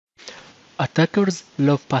Attackers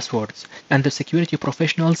love passwords, and the security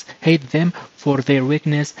professionals hate them for their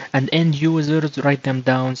weakness, and end users write them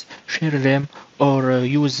down, share them, or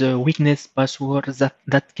use weakness passwords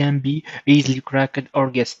that can be easily cracked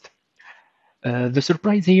or guessed. The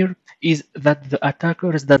surprise here is that the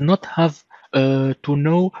attackers does not have to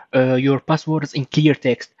know your passwords in clear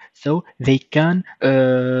text, so they can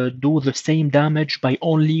do the same damage by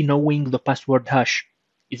only knowing the password hash.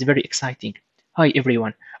 It's very exciting. Hi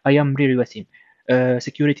everyone, I am Riri Wasim,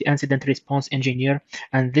 Security Incident Response Engineer,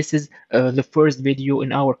 and this is the first video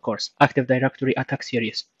in our course, Active Directory Attack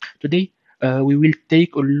Series. Today, we will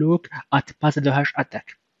take a look at Pass the Hash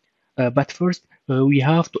attack. But first, we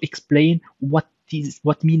have to explain what is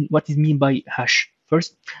mean by hash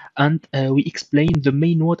first, and we explain the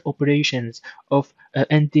main node operations of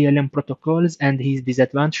NTLM protocols and his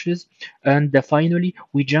disadvantages. And finally,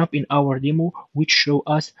 we jump in our demo, which show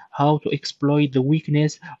us how to exploit the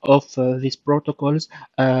weakness of these protocols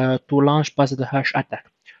to launch past the hash attack.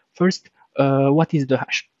 First, what is the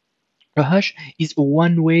hash? A hash is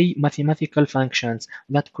one-way mathematical functions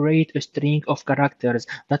that create a string of characters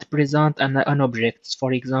that present an object,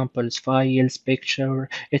 for example, files, picture,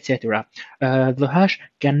 etc. The hash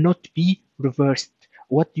cannot be reversed.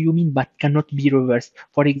 What do you mean by cannot be reversed?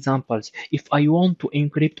 For example, if I want to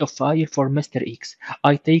encrypt a file for Mr. X,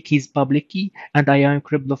 I take his public key and I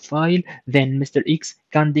encrypt the file, then Mr. X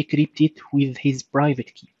can decrypt it with his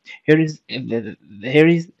private key. Here is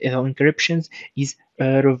encryption is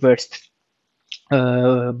reversed.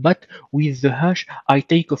 But with the hash, I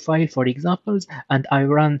take a file, for examples, and I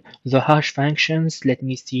run the hash functions. Let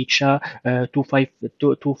me see,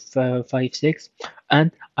 SHA-256,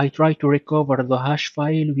 and I try to recover the hash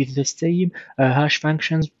file with the same hash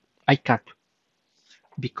functions. I can't,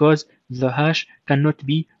 because the hash cannot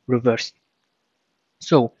be reversed.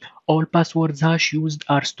 So all passwords hash used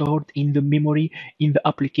are stored in the memory in the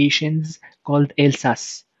applications called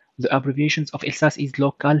LSAS. The abbreviations of LSAS is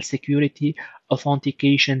Local Security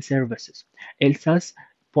Authentication Services. LSAS.exe.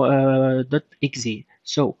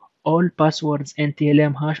 So all passwords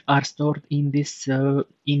NTLM hash are stored in this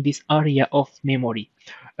area of memory.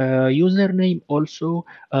 Username also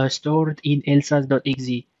stored in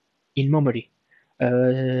LSAS.exe in memory.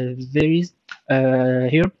 There is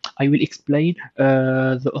here I will explain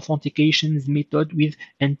the authentications method with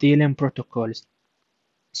NTLM protocols.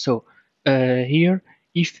 So here,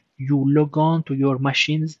 if you log on to your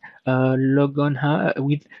machines, log on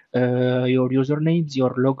with your usernames,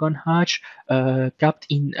 your logon hash kept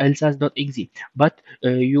in lsas.exe. But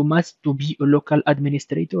you must to be a local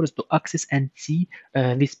administrator to access and see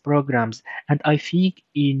these programs. And I think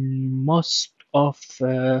in most of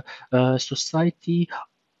society,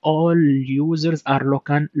 all users are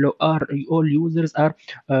local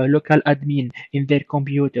admin in their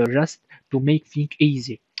computer, just to make things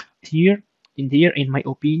easy. Here, in my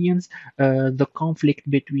opinions, the conflict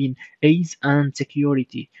between ease and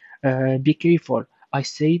security. Be careful. I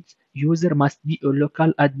said user must be a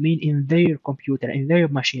local admin in their computer, in their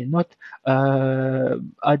machine, not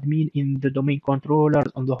admin in the domain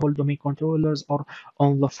controllers, on the whole domain controllers, or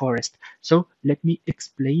on the forest. So let me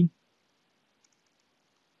explain.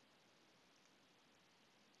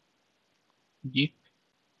 Yep.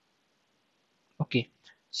 Okay,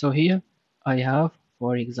 so here I have,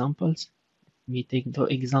 for examples, let me take the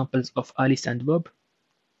examples of Alice and Bob.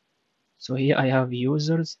 So here I have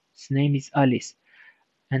users, his name is Alice,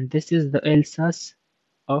 and this is the LSAS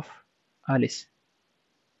of Alice.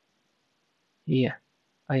 Here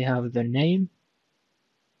I have the name,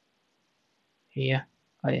 here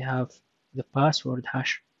I have the password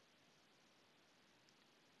hash.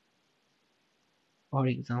 For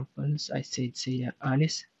examples, I said here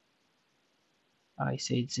Alice, I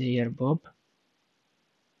said here Bob.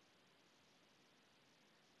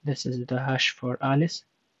 This is the hash for Alice,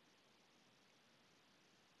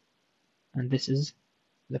 and this is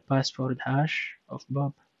the password hash of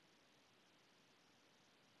Bob.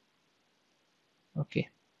 Okay.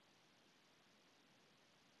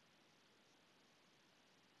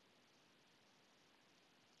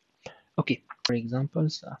 Okay, for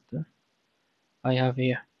examples, after I have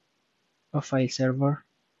here a file server,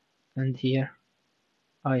 and here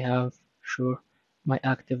I have my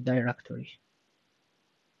Active Directory,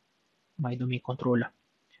 my domain controller.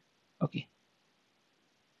 Okay,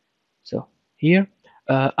 so here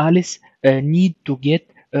Alice need to get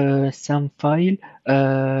some file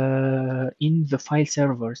in the file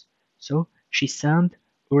servers, so she sent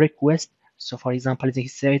a request. So for example, he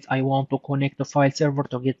says I want to connect the file server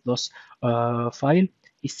to get those file.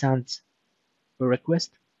 He sends a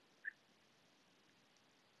request.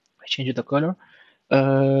 I change the color.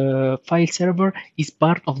 file server is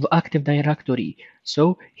part of the Active Directory.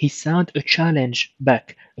 So he sent a challenge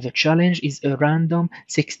back. The challenge is a random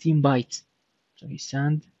 16 bytes. So he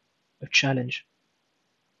sent a challenge.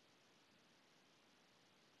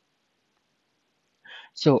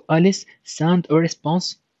 So Alice sent a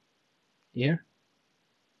response here.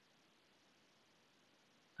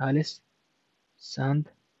 Alice sent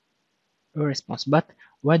a response. But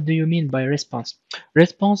what do you mean by response?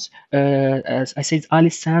 Response, as I said,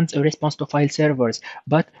 Alice sends a response to file servers,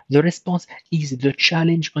 but the response is the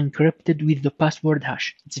challenge encrypted with the password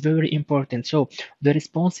hash. It's very important. So the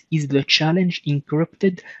response is the challenge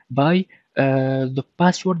encrypted by the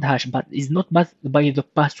password hash, but is not by the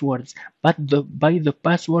passwords, but by the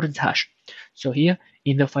passwords hash. So here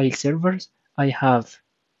in the file servers, I have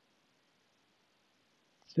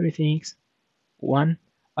three things. One,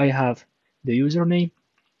 I have the username,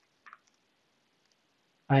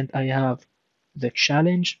 and I have the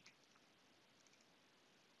challenge,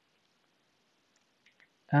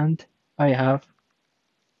 and I have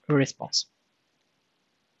a response.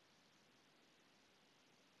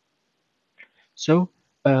 So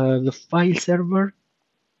the file server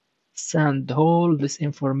send all this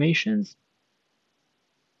information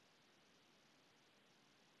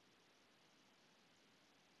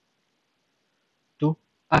to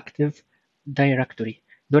Active Directory,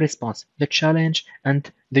 the response, the challenge,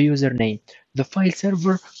 and the username. The file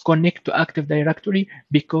server connect to Active Directory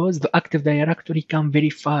because the Active Directory can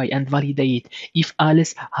verify and validate if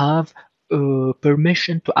Alice have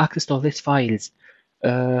permission to access to these files.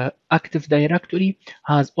 Active Directory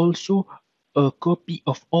has also a copy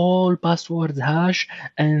of all passwords hash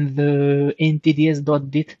and the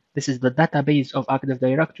ntds.dit. This is the database of Active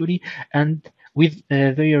Directory and with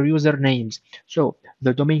their usernames. So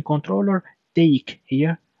the domain controller take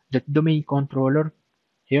here, the domain controller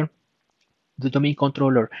here, the domain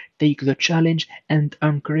controller take the challenge and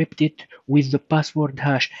encrypt it with the password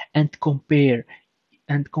hash and compare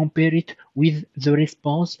it with the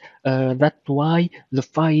response. That's why the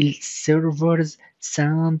file servers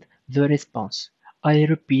send the response. I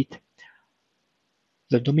repeat,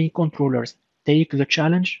 the domain controllers take the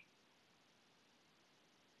challenge,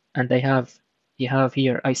 and you have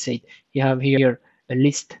here, I said, you have here a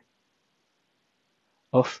list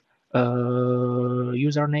of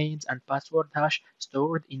usernames and password hash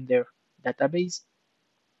stored in their database.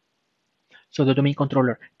 So the domain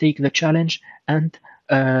controller take the challenge and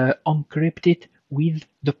encrypt it with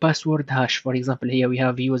the password hash. For example, here we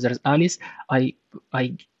have users Alice. I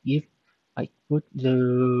put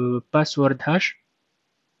the password hash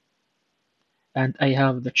and I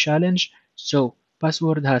have the challenge. So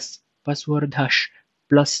password hash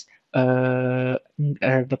plus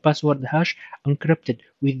the password hash encrypted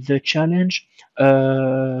with the challenge.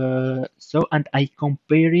 So and I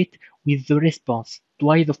compare it with the response.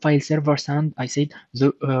 Why the file server send? I said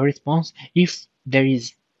the response if there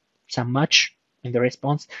is some match in the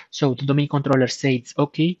response. So the domain controller says,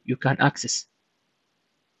 okay, Alice,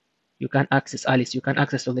 you can access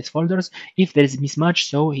all these folders. If there is mismatch,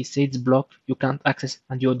 so he says block, you can't access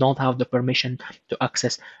and you don't have the permission to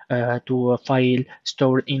access to a file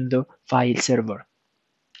stored in the file server.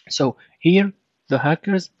 So here the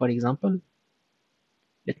hackers, for example,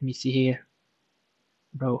 let me see here,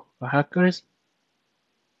 the hackers.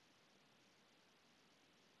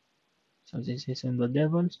 So this is in the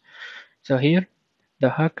devils. So here the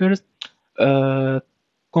hackers uh,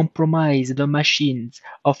 compromise the machines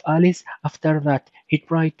of Alice. After that, he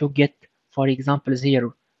tried to get, for example,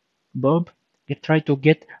 here Bob. He tried to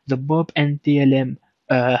get the Bob NTLM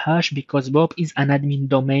hash because Bob is an admin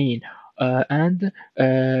domain and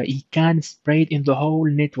he can spread in the whole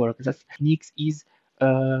network. That technique is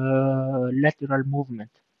lateral movement.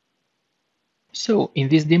 So in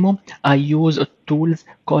this demo, I use a tool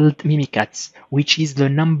called Mimikatz, which is the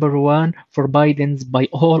number one forbidden by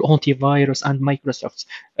all antivirus and Microsoft,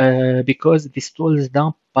 because this tool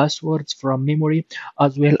dump passwords from memory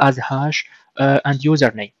as well as hash and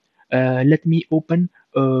username. Let me open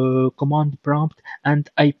a command prompt and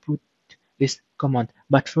I put this command.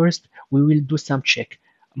 But first, we will do some check.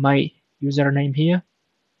 My username here,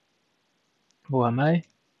 who am I?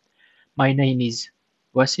 My name is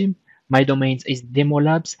Wasim. My domain is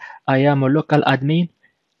Demolabs. I am a local admin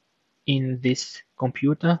in this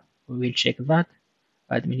computer. We will check that.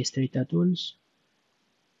 Administrator tools,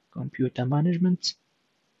 computer management,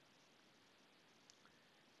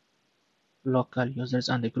 local users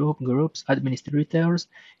and the groups, administrators.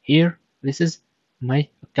 Here, this is my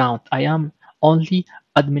account. I am only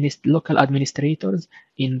local administrators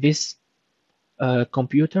in this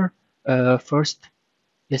computer. First,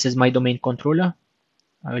 this is my domain controller.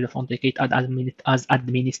 I will authenticate as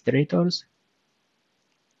administrators.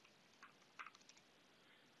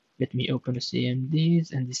 Let me open the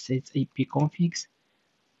CMDs, and this says AP configs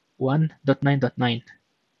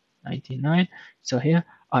 1.9.9.99. So here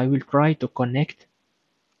I will try to connect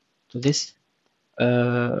to this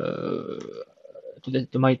to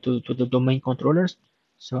the domain controllers.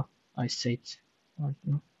 So I said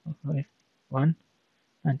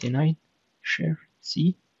 1.2.5.1.99 share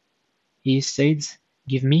C. He says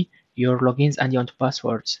give me your logins and your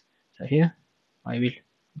passwords. So here I will, it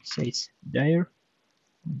says there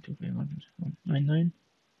 1.2.5.1.99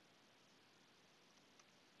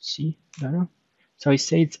 C there. So it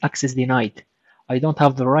says access denied. I don't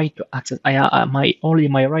have the right to access. My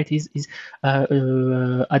right is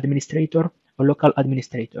administrator or local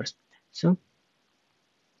administrators. So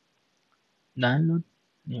download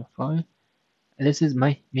new file. This is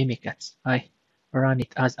my Mimikatz. I run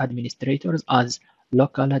it as administrators as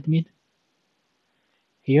local admin.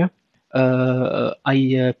 Here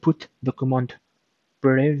I put the command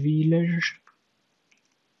privilege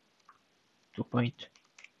to point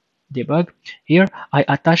debug. Here I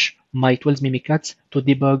attach my tools Mimikatz to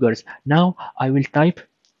debuggers. Now I will type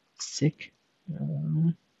sec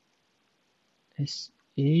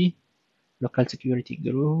SA local security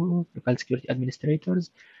group, local security administrators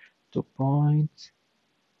to point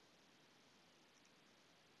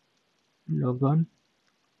logon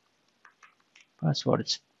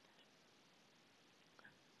passwords.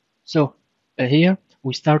 So here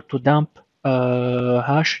we start to dump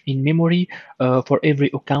hash in memory for every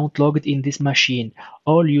account logged in this machine.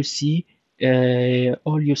 All you see here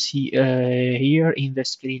in the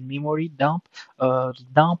screen memory dump,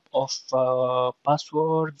 dump of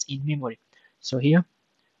passwords in memory. So here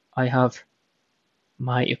I have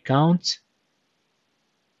my account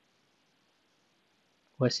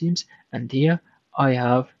Wasims, and here I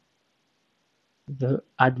have the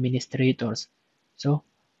administrators. So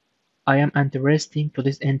I am interested to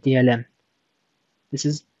this NTLM. This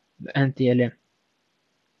is the NTLM.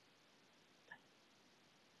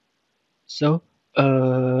 So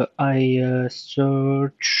I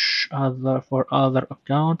search for other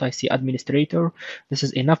account. I see administrator. This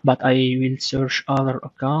is enough, but I will search other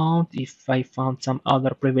account if I found some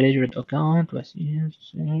other privileged account.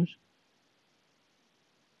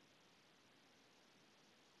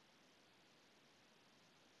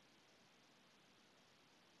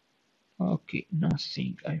 Okay,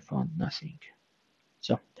 nothing. I found nothing.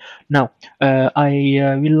 So now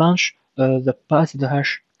I will launch the pass the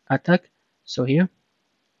hash attack. So here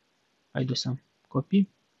I do some copy.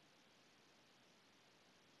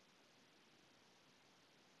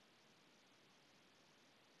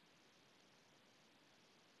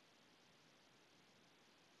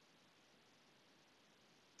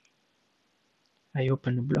 I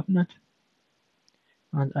open the blocknode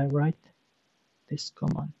and I write this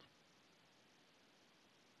command.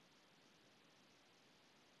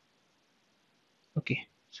 Okay,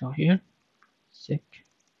 so here sec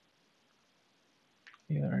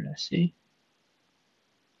here let's see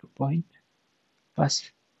to point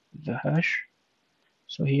pass the hash.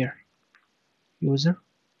 So here user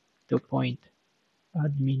to point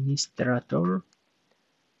administrator,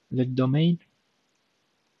 the domain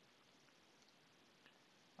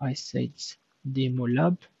I said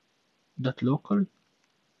demolab.local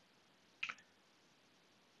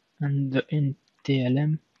and the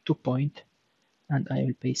NTLM to point, and I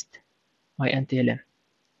will paste my NTLM.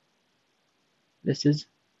 This is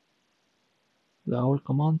the whole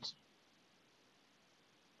command.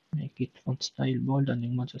 Make it font style bold and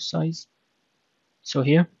amount of size. So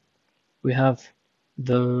here we have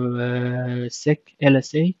the sec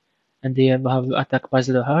LSA, and they have the attack pass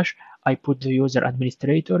the hash. I put the user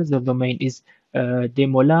administrator. The domain is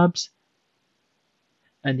demo labs,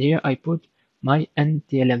 and here I put my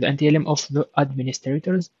NTLM, the NTLM of the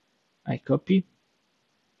administrators. I copy.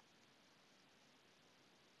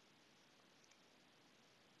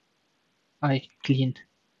 I clean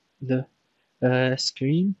the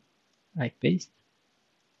screen. I paste,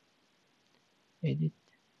 edit,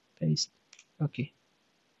 paste. Okay.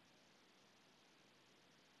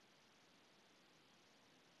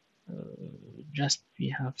 Just we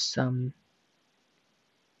have some.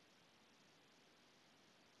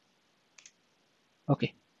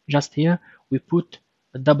 Okay, just here we put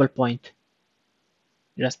a double point.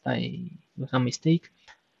 Just I do some mistake.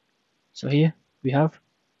 So here we have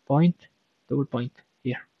point, double point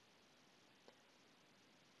here.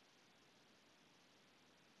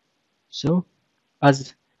 So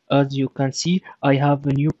as you can see, I have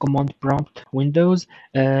a new command prompt windows.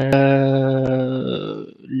 Let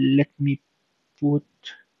me put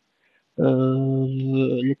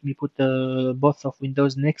let me put both of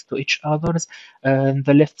windows next to each others.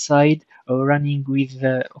 The left side running with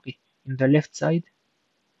okay, in the left side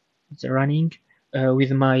it's running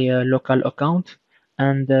with my local account,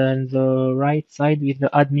 and the right side with the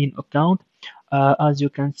admin account. As you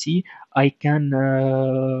can see, I can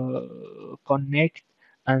connect,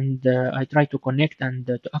 and I try to connect and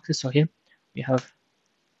to access. So here we have,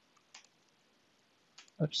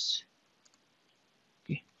 oops,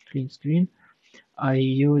 okay, clean screen. I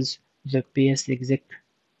use the psexec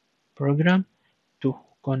program to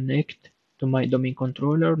connect to my domain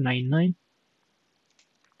controller 99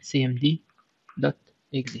 cmd.exe.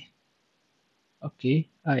 Okay,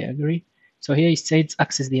 I agree. So here it says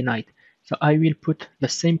access denied. So I will put the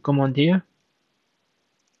same command here.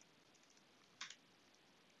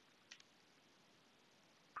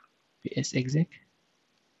 psexec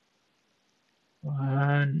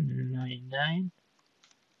 199.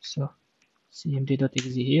 So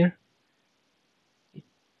cmd.exe here. It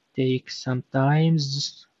takes some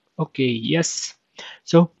times. Okay, yes.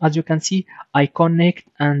 So as you can see, I connect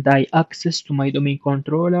and I access to my domain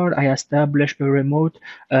controller. I establish a remote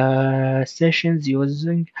sessions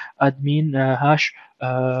using admin hash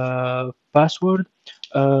password.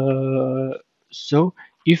 So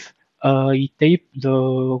if I type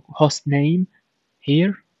the host name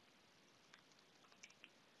here,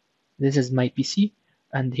 this is my PC,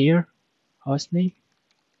 and here host name.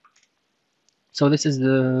 So this is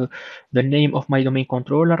the name of my domain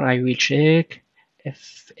controller. I will check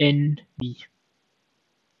fnb.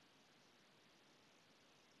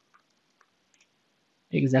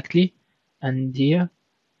 Exactly, and here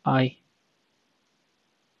I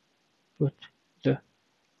put the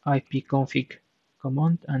ipconfig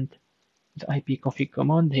command, and the ipconfig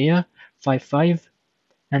command here 55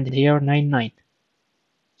 and here 99.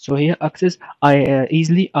 So here access, I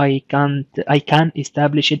easily I can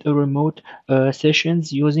establish it a remote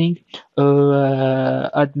sessions using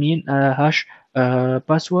admin hash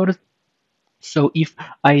password. So if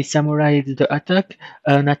I summarize the attack,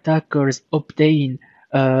 an attackers obtain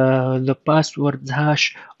the password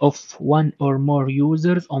hash of one or more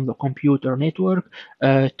users on the computer network.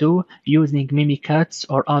 Two, using Mimikatz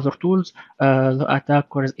or other tools, the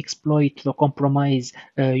attackers exploit the compromised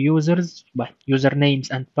users by usernames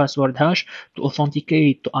and password hash to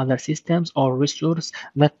authenticate to other systems or resource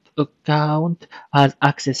that account has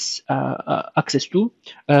access to.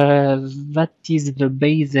 That is the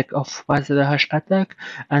basic of password hash attack,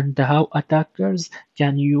 and how attackers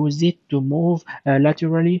can use it to move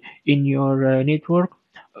laterally in your network.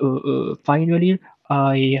 Finally,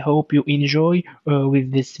 I hope you enjoy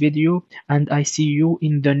with this video, and I see you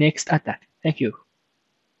in the next attack. Thank you.